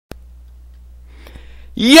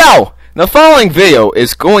Yo! The following video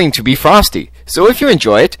is going to be frosty, so if you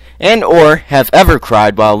enjoy it, and or have ever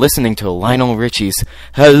cried while listening to Lionel Richie's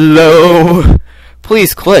Hello,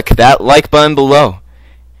 please click that like button below,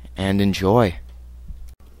 and enjoy.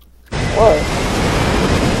 What?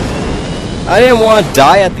 I didn't want to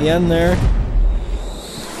die at the end there.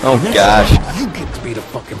 Oh gosh. You get to be the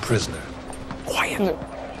fucking prisoner. Quiet.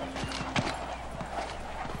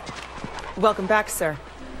 Welcome back, sir.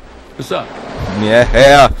 What's up?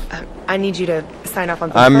 Yeah. I need you to sign off on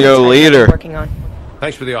some I'm your prototypes leader. I'm working on.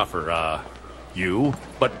 Thanks for the offer,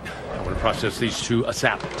 but I want to process these two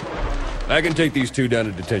ASAP. I can take these two down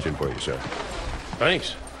to detention for you, sir.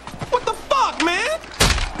 Thanks. What the fuck, man?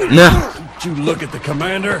 No. Did you look at the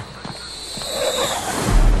commander?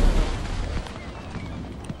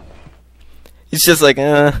 He's just like,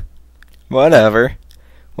 whatever.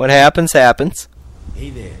 What happens, happens. Hey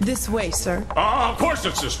there. This way, sir. Of course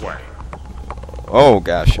it's this way. Oh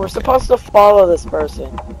gosh. We're supposed to follow this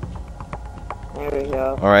person. There we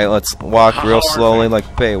go. Alright, let's walk real slowly like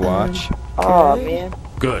Baywatch. Oh man.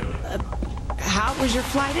 Good. How was your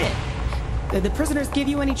flight in? Did the prisoners give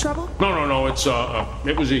you any trouble? No, it's,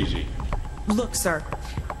 it was easy. Look, sir.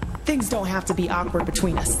 Things don't have to be awkward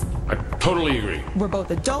between us. I totally agree. We're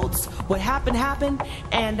both adults. What happened, happened.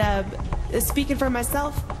 And, speaking for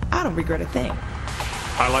myself, I don't regret a thing.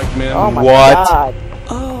 I like men. Oh my What? god.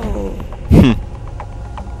 Oh.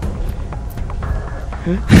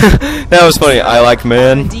 That was funny. I like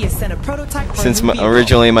men. R&D has sent a prototype for a Since new vehicle.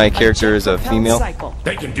 originally my A character is a jet-propelled female. cycle.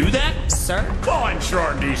 They can do that? Sir? Well, I'm sure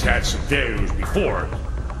R&D's had some failures before.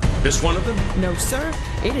 This one of them? No, sir.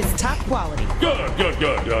 It is top quality. Good.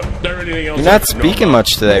 There anything else? You're not speaking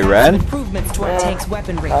much today, Red. Improvements to our tank's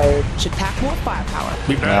weaponry. Tired. Should pack more firepower.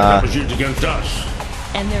 We bad was used against us.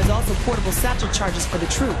 And there's also portable satchel charges for the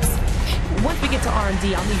troops. Once we get to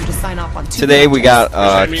R&D, I'll need you to sign off on two. Today we got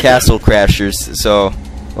Castle Crashers, so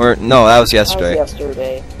no, that was yesterday. That was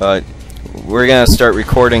yesterday. But we're gonna start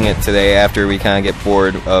recording it today after we kind of get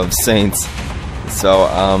bored of Saints. So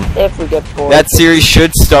If we get bored. that series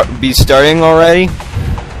should be starting already.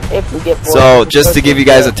 If we get bored. So just to give you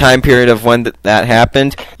guys a time period of when that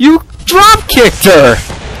happened, you drop kicked her.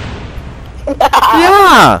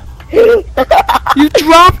 Yeah. You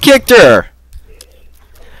drop kicked her!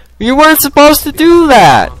 You weren't supposed to do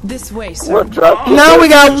that! This way, sir. What drop? Now we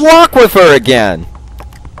gotta walk with her again!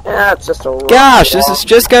 Yeah, it's just a rough Gosh, this walk. is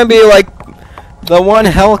just gonna be like the one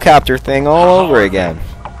helicopter thing all over again.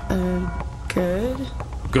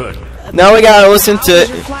 Good. Now we gotta listen How was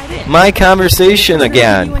your to flight in? my conversation Did they give you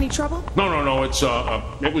again. any trouble? No, it's,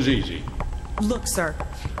 it was easy. Look, sir.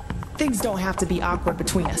 Things don't have to be awkward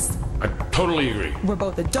between us. I totally agree. We're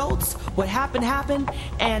both adults. What happened, happened.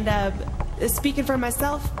 And, speaking for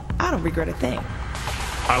myself, I don't regret a thing.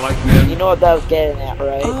 I like men. You know what that was getting at,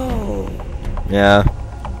 right? Oh. Yeah.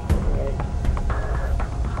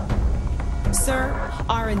 Sir,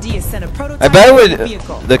 R&D has sent a prototype I bet for it the would,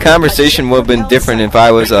 vehicle. the conversation would have been different if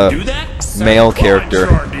I was a Do that? male Well, character. I'm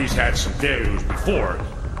sure R&D's had some failures before.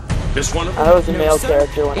 This one of them? I was a No, male sir.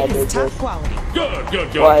 character when I It did is top this. quality.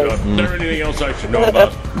 Good. Why? Is there anything else I should know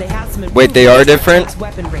about? They have some Wait, they are improvements to different? tank's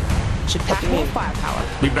weaponry. Should pack more firepower.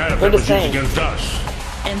 Be bad if They're it the was used same. against us.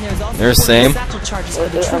 And there's also They're portable same? satchel charges for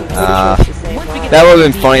the I'm troops. pretty sure it's the same Once we one. get That would have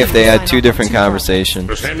R&D, been funny if they sign had off two on different 2 more. conversations.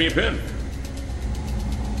 Just hand me a pen.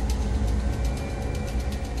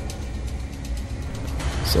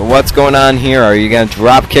 So what's going on here? Are you gonna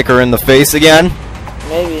drop kick her in the face again?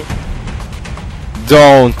 Maybe.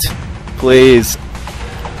 Don't. Please.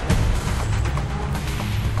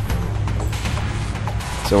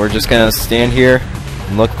 So we're just gonna stand here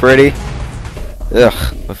and look pretty?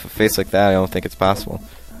 Ugh, with a face like that, I don't think it's possible.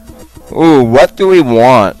 Ooh, what do we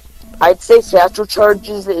want? I'd say satchel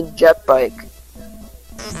charges and jet bike.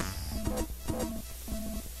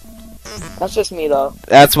 That's just me though.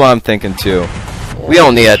 That's what I'm thinking too. We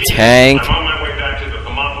don't need a tank. I'm on my way back to the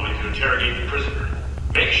thermometer to interrogate the prisoner.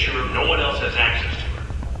 Make sure no one else has access to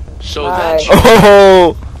her. So Bye.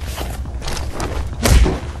 Oh!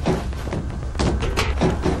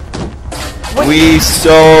 We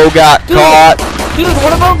so got caught. Dude,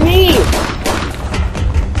 what about me?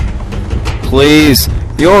 Please.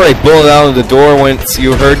 You already bullet out of the door once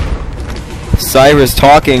you heard Cyrus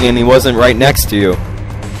talking and he wasn't right next to you.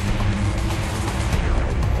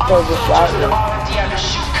 So just shot you.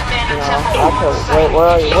 Wait, where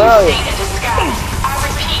are you? Where are you?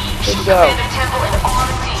 Where'd you go?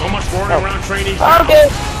 So much worry around trainees. Okay.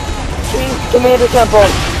 Commander Temple.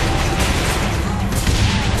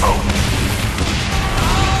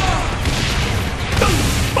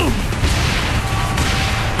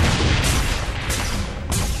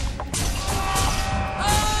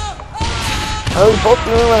 Are we both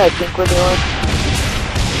doing what I think we're doing?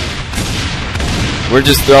 We're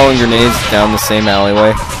just throwing grenades down the same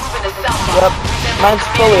alleyway. Yep. Mine's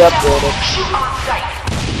fully upgraded.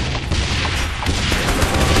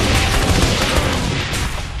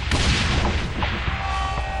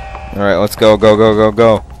 Alright, let's go, go, go, go,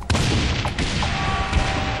 go.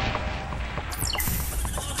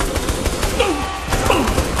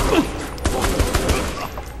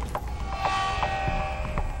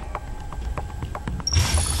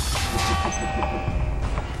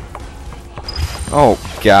 Oh,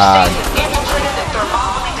 God.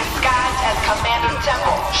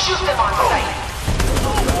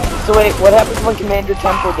 So wait, what happens when Commander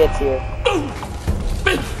Temple gets here?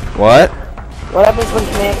 What? What happens when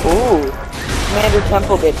Commander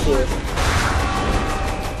Temple gets here?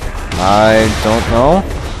 I don't know.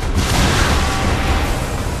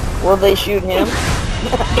 Will they shoot him?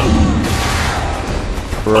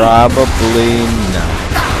 Probably not.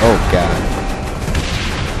 Oh, God.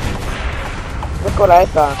 Look what I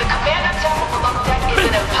found. The Commander Temple below deck is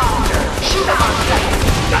an imposter. Shoot him on sight.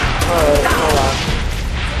 Alright, hold on.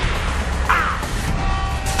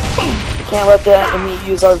 We can't let the enemy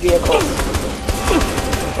use our vehicles.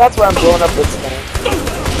 That's why I'm blowing up this thing.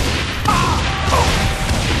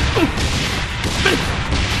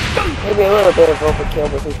 Maybe a little bit of overkill,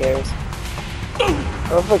 but who cares?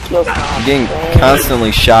 Overkill's not. I'm getting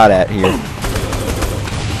constantly shot at here.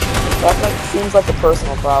 That seems like a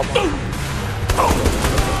personal problem.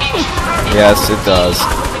 Yes, it does.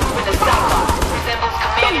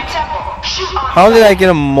 How did I get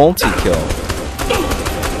a multi-kill?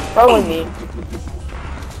 Probably me.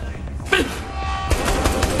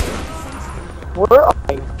 Where are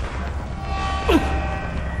you?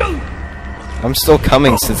 I'm still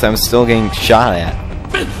coming since I'm still getting shot at.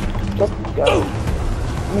 Just go.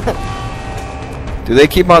 Do they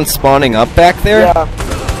keep on spawning up back there? Yeah.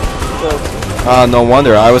 Good. No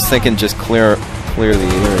wonder. I was thinking just clear the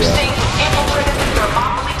area.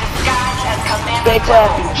 Stay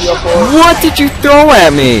classy, Steel Force. What did you throw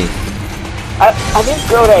at me? I didn't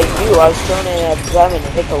throw it at you. I was throwing it at them and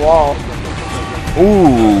it hit the wall.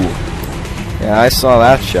 Ooh. Yeah, I saw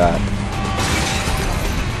that shot.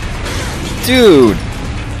 Dude.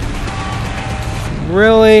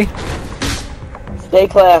 Really? Stay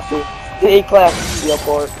classy. Stay classy, Steel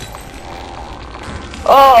Force.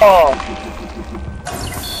 Oh!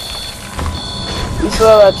 You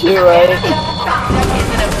saw that too, right?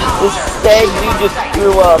 This stag dude just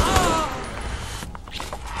threw up.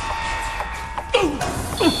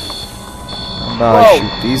 How about I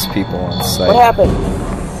shoot these people on sight? What happened?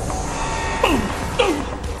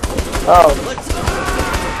 Oh.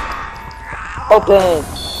 Open.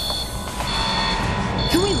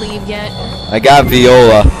 Can we leave yet? I got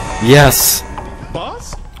Viola. Yes.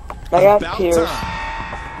 Boss? I got Pierce.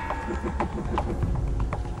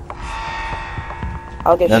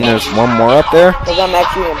 I'll get Then shot. there's one more up there. Because I'm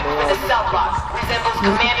actually a man.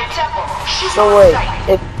 So So wait,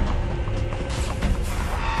 if...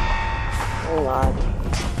 Hold on.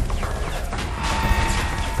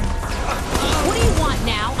 What do you want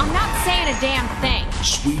now? I'm not saying a damn thing.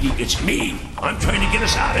 Sweetie, it's me. I'm trying to get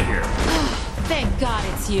us out of here. Thank God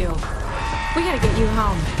it's you. We gotta get you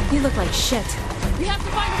home. You look like shit. We have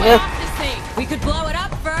to find a way Yeah. off this thing. We could blow it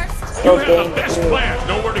up first. So You have the best plan.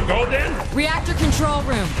 Know where to go then? Reactor control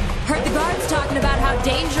room. Heard the guards talking about how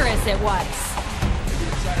dangerous it was.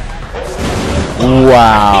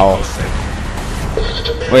 Wow.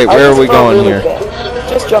 Wait, where are we going here?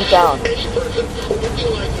 Just jump down.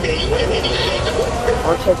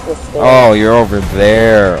 Or check this thing. Oh, you're over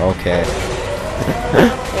there. Okay.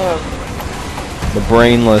 Yeah. The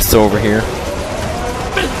brainless over here.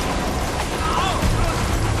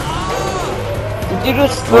 You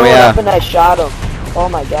just threw it up and I shot him. Oh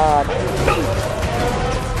my god.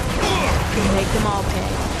 Make them all pay.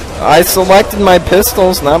 I selected my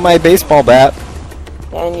pistols, not my baseball bat.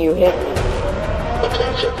 And you hit me.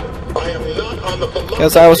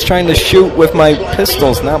 Because I was trying to shoot with my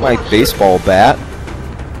pistols, not my baseball bat.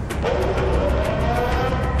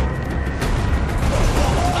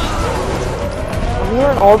 I'm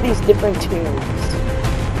hearing all these different tunes.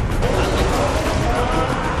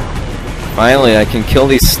 Finally, I can kill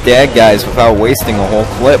these stag guys without wasting a whole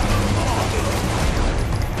clip.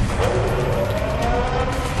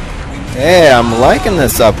 Hey, I'm liking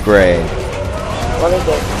this upgrade. What is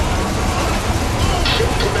it?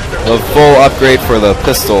 The full upgrade for the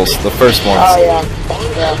pistols, the first ones. Oh yeah.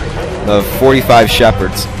 Yeah. The 45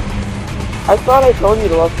 Shepherds. I thought I told you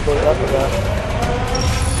to level those up ago.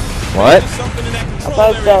 What? I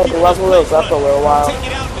thought I said to level those up a little while.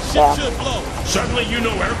 Yeah. Suddenly you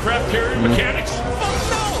know aircraft carrier mechanics? Fuck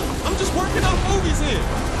no! I'm just working on movies here.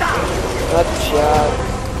 Good job.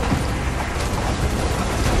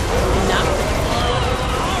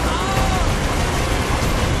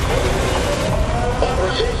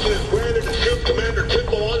 Authorization is granted to shoot Commander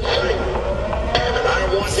Temple on sight. Damn it, I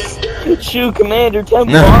don't want him dead. Shoot Commander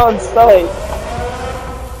Temple on site.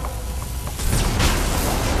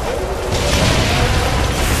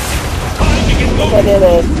 I did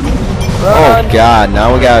it. Run. Oh god,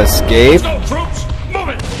 now we gotta escape. Go, troops! Move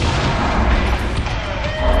it!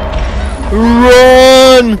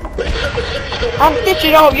 Run! I'm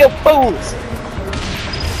ditching all your fools.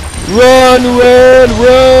 Run, run,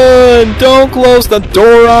 run! Don't close the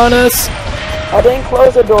door on us! I didn't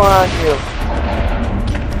close the door on you.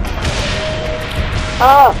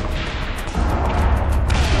 Ah!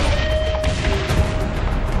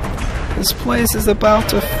 This place is about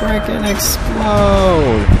to freaking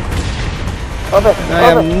explode! Over, I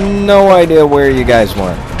have no idea where you guys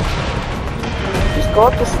went. Just go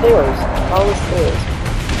up the stairs. All the stairs.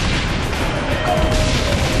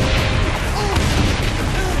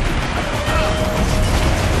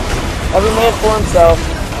 Every man for himself.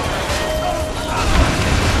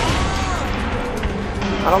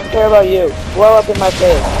 I don't care about you. Blow up in my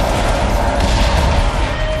face.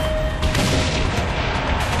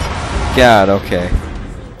 God, okay.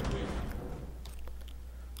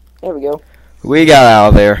 There we go. We got out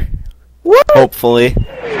of there. Woo! Hopefully.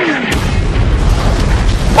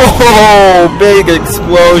 Oh, big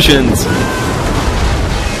explosions!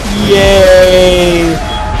 Yay!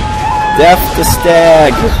 Death to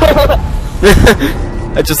Stag!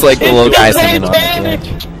 I just like the little guy singing on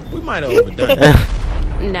it. We might have overdone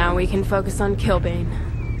it. Now we can focus on Killbane.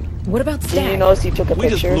 What about Did you Stag? notice you took a We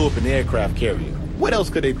just picture? blew up an aircraft carrier. What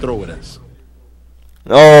else could they throw at us?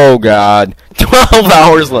 Oh god. 12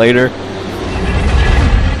 hours later.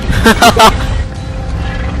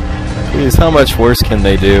 Jeez, how much worse can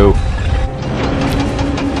they do?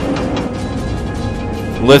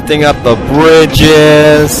 Lifting up the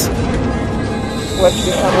bridges. Let's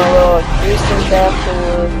become a little nuisance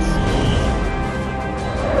afterwards.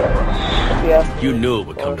 Yeah. You knew it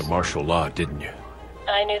would come to martial law, didn't you?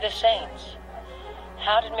 I knew the Saints.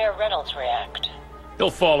 How did Mayor Reynolds react?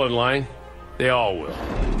 He'll fall in line. They all will.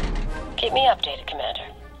 Keep me updated, Commander.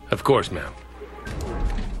 Of course, ma'am.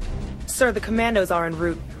 Sir, the commandos are en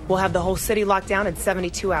route. We'll have the whole city locked down in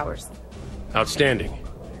 72 hours. Outstanding.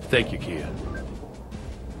 Thank you, Kia.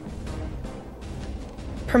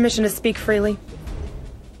 Permission to speak freely?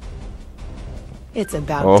 It's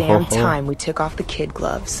about damn time we took off the kid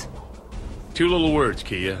gloves. Two little words,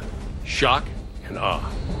 Kia. Shock and awe.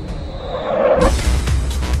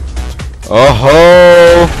 Oh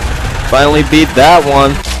ho! Finally beat that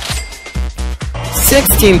one.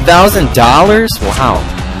 $16,000? Wow.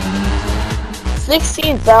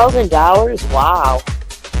 $16,000? Wow.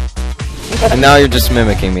 And now you're just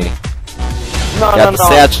mimicking me. No, Got the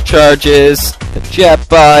satch charges, the jet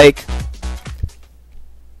bike.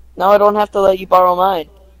 Now I don't have to let you borrow mine.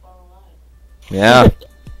 Yeah.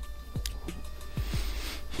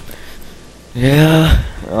 Yeah.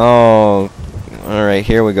 Oh. Alright,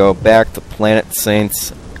 here we go. Back to Planet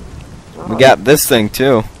Saints. We got this thing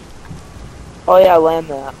too. Oh yeah, land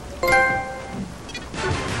that.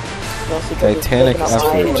 Titanic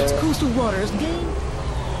effort. Coastal waters, game.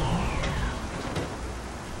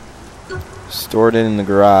 Stored it in the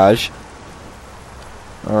garage.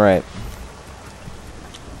 Alright.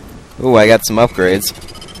 Ooh, I got some upgrades.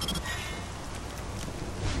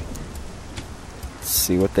 Let's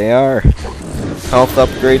see what they are. Health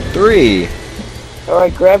upgrade 3.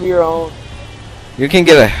 Alright, grab your own. You can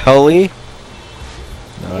get a heli.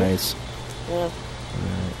 Nice. Yeah.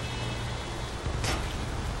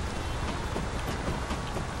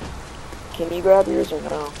 Can you grab yours or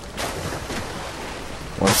no?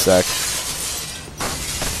 One sec.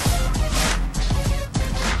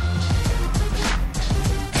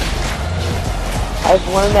 I've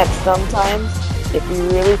learned that sometimes, if you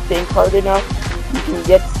really think hard enough, you can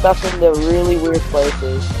get stuff into really weird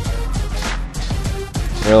places.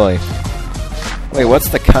 Really? Wait, what's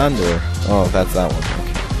the condor? Oh, that's that one. Okay.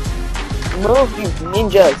 Move, you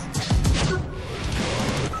ninjas!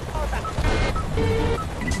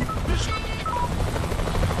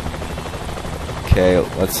 Okay,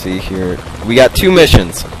 let's see here. We got 2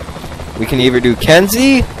 missions. We can either do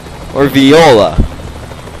Kenzie or Viola.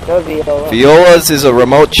 Go Viola. Viola's is a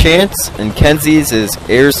remote chance, and Kenzie's is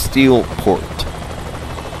air steel port.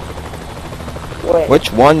 Wait.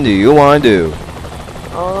 Which one do you want to do?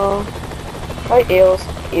 Try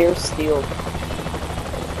air steel.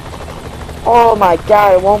 Oh my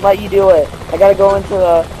god, it won't let you do it. I gotta go into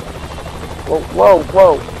the... Whoa,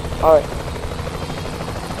 whoa. Alright.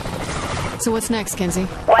 So what's next, Kenzie?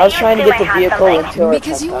 I was trying to get the vehicle into our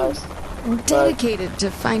Because you were penthouse. dedicated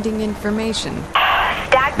to finding information.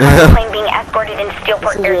 Stag plane being escorted into Steelport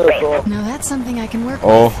This is really airspace. cool. Now that's something I can work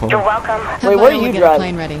Oh, with. You're welcome. Have Wait, what are Viola you get driving? a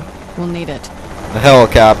plane ready. We'll need it. a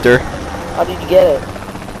helicopter. How did you get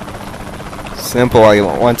it? Simple. I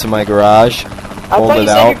went to my garage, I pulled thought you it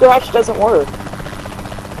said out. your garage doesn't work.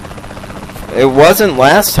 It wasn't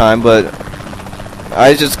last time, but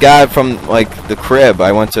I just got it from like the crib.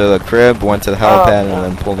 I went to the crib, went to the helipad, yeah. and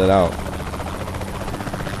then pulled it out.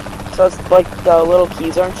 So it's like the little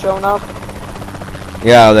keys aren't showing up?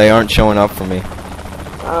 Yeah, they aren't showing up for me.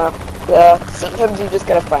 Yeah, sometimes you just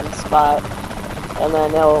gotta find a spot. And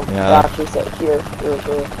then it'll actually say, here.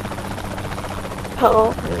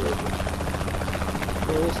 Oh.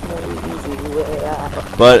 There's no easy way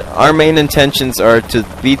out. But our main intentions are to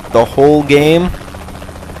beat the whole game,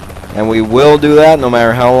 and we will do that no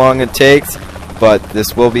matter how long it takes. But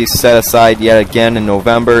this will be set aside yet again in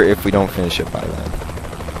November if we don't finish it by then.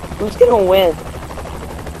 Who's gonna win?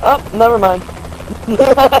 Oh, never mind.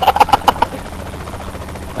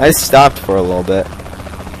 I stopped for a little bit.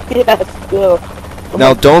 Yeah, still.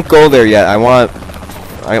 Now don't go there yet. I want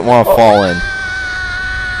to fall in.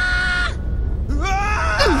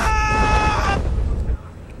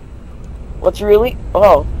 What's really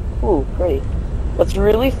pretty. What's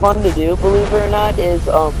really fun to do, believe it or not, is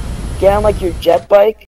get on like your jet bike